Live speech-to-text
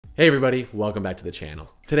Hey everybody, welcome back to the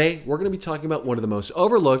channel. Today, we're going to be talking about one of the most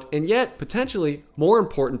overlooked and yet potentially more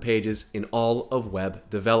important pages in all of web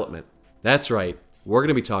development. That's right, we're going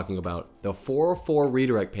to be talking about the 404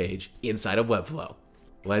 redirect page inside of Webflow.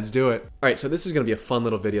 Let's do it. All right, so this is going to be a fun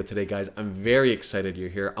little video today, guys. I'm very excited you're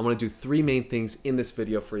here. I want to do three main things in this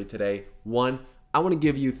video for you today. One, I want to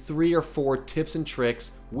give you 3 or 4 tips and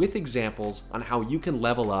tricks with examples on how you can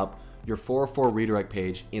level up your 404 redirect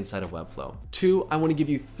page inside of Webflow. 2, I want to give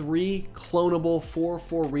you 3 clonable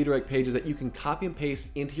 404 redirect pages that you can copy and paste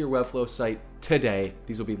into your Webflow site today.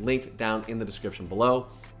 These will be linked down in the description below.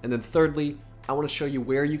 And then thirdly, I want to show you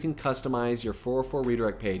where you can customize your 404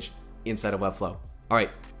 redirect page inside of Webflow. All right,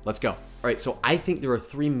 let's go. All right, so I think there are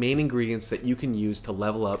 3 main ingredients that you can use to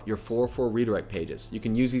level up your 404 redirect pages. You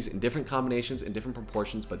can use these in different combinations, in different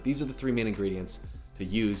proportions, but these are the 3 main ingredients to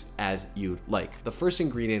use as you'd like. The first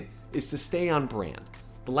ingredient is to stay on brand.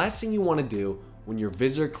 The last thing you want to do when your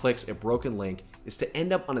visitor clicks a broken link is to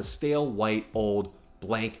end up on a stale, white, old,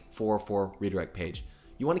 blank 404 redirect page.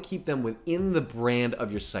 You want to keep them within the brand of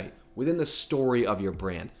your site, within the story of your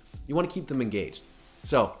brand. You want to keep them engaged.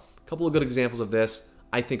 So, a couple of good examples of this,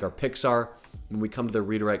 I think, are Pixar. When we come to the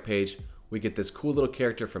redirect page, we get this cool little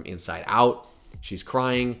character from Inside Out. She's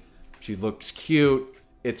crying, she looks cute,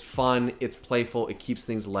 it's fun, it's playful, it keeps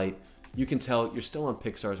things light. You can tell you're still on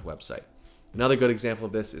Pixar's website. Another good example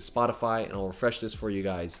of this is Spotify, and I'll refresh this for you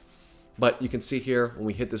guys. But you can see here, when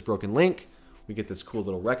we hit this broken link, we get this cool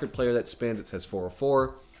little record player that spins. It says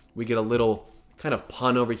 404. We get a little kind of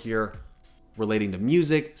pun over here relating to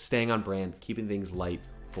music, staying on brand, keeping things light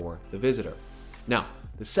for the visitor. Now,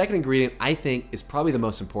 the second ingredient I think is probably the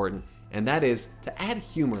most important, and that is to add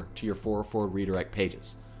humor to your 404 redirect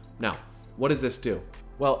pages. Now, what does this do?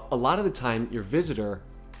 Well, a lot of the time, your visitor,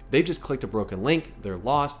 they've just clicked a broken link, they're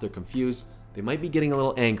lost, they're confused, they might be getting a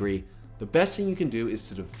little angry. The best thing you can do is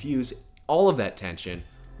to diffuse all of that tension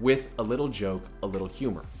with a little joke, a little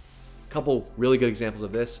humor. A couple really good examples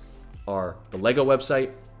of this are the Lego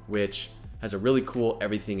website, which has a really cool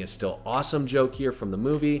everything is still awesome joke here from the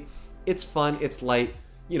movie. It's fun, it's light,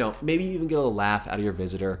 you know, maybe you even get a little laugh out of your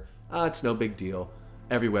visitor. It's no big deal.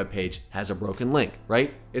 Every web page has a broken link,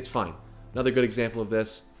 right? It's fine. Another good example of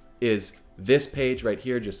this is this page right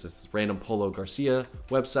here, just this random Polo Garcia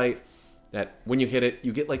website, that when you hit it,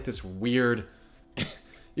 you get like this weird,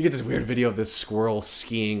 you get this weird video of this squirrel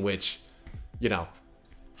skiing, which, you know,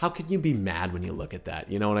 how can you be mad when you look at that?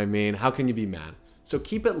 You know what I mean? How can you be mad? So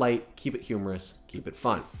keep it light, keep it humorous, keep it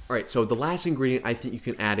fun. All right, so the last ingredient I think you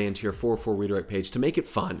can add into your 404 redirect page to make it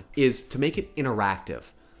fun is to make it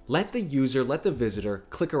interactive. Let the user, let the visitor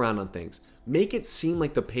click around on things. Make it seem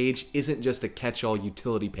like the page isn't just a catch-all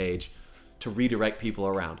utility page to redirect people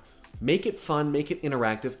around. Make it fun, make it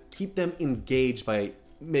interactive, keep them engaged by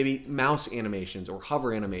maybe mouse animations or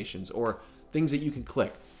hover animations or things that you can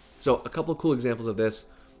click. So a couple of cool examples of this.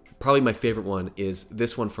 Probably my favorite one is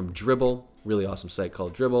this one from Dribbble, really awesome site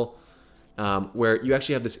called Dribbble, where you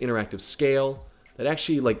actually have this interactive scale that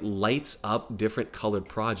actually like lights up different colored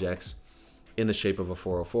projects in the shape of a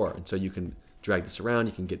 404. And so you can drag this around,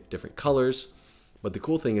 you can get different colors. But the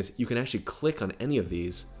cool thing is you can actually click on any of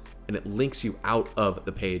these and it links you out of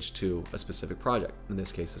the page to a specific project. In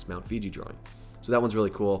this case, this Mount Fiji drawing. So that one's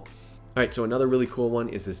really cool. All right, so another really cool one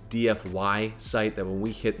is this DFY site that when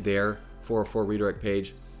we hit their 404 redirect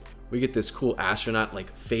page, we get this cool astronaut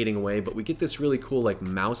like fading away, but we get this really cool like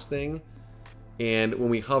mouse thing. And when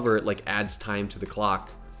we hover, it like adds time to the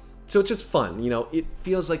clock. So it's just fun, you know, it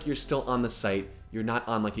feels like you're still on the site. You're not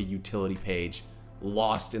on like a utility page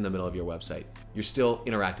lost in the middle of your website. You're still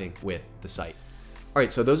interacting with the site. All right,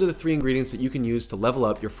 so those are the 3 ingredients that you can use to level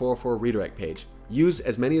up your 404 redirect page. Use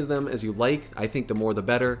as many of them as you like. I think the more the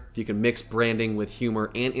better. If you can mix branding with humor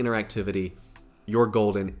and interactivity, you're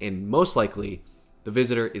golden, and most likely the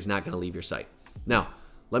visitor is not going to leave your site. Now,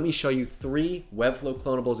 let me show you 3 Webflow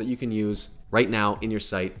clonables that you can use right now in your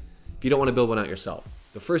site if you don't want to build one out yourself.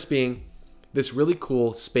 The first being this really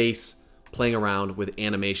cool space playing around with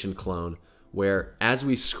animation clone, where as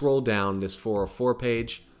we scroll down this 404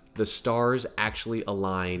 page, the stars actually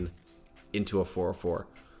align into a 404.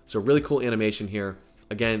 So really cool animation here.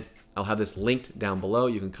 Again, I'll have this linked down below.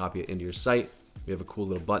 You can copy it into your site. We have a cool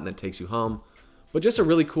little button that takes you home. But just a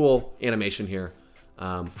really cool animation here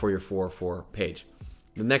for your 404 page.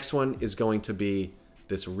 The next one is going to be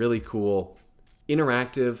this really cool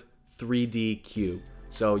interactive 3D cube.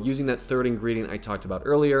 So using that third ingredient I talked about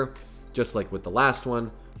earlier, just like with the last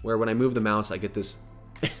one, where when I move the mouse, I get this,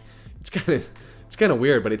 it's kind of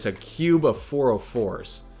weird, but it's a cube of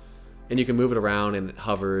 404s. And you can move it around and it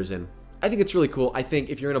hovers, and I think it's really cool. I think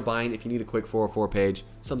if you're in a bind, if you need a quick 404 page,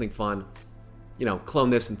 something fun, you know, clone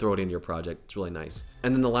this and throw it into your project. It's really nice.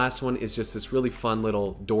 And then the last one is just this really fun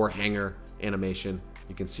little door hanger animation.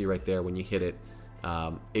 You can see right there when you hit it,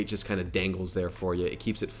 it just kind of dangles there for you. It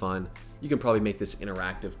keeps it fun. You can probably make this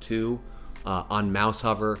interactive too, on mouse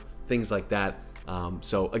hover, things like that.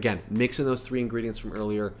 So again, mixing those 3 ingredients from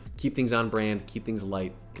earlier, keep things on brand, keep things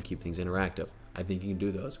light, and keep things interactive. I think you can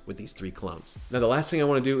do those with these 3 clones. Now, the last thing I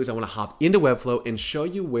want to do is I want to hop into Webflow and show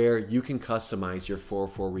you where you can customize your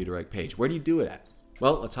 404 redirect page. Where do you do it at?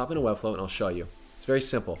 Well, let's hop into Webflow and I'll show you. It's very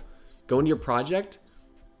simple. Go into your project.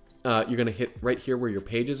 You're going to hit right here where your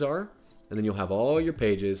pages are, and then you'll have all your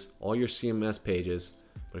pages, all your CMS pages.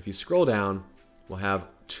 But if you scroll down, we'll have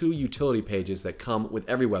 2 utility pages that come with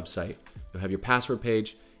every website. You'll have your password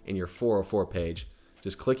page and your 404 page.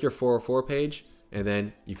 Just click your 404 page, and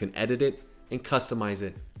then you can edit it and customize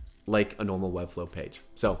it like a normal Webflow page.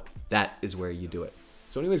 So that is where you do it.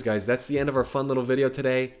 So anyways, guys, that's the end of our fun little video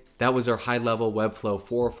today. That was our high-level Webflow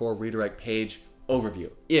 404 redirect page overview.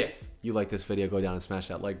 If you like this video, go down and smash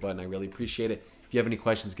that like button. I really appreciate it. If you have any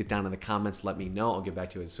questions, get down in the comments. Let me know. I'll get back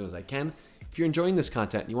to you as soon as I can. If you're enjoying this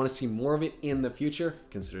content and you want to see more of it in the future,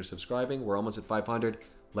 consider subscribing. We're almost at 500.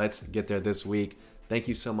 Let's get there this week. Thank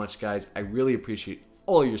you so much, guys. I really appreciate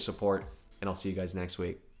all your support, and I'll see you guys next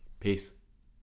week. Peace.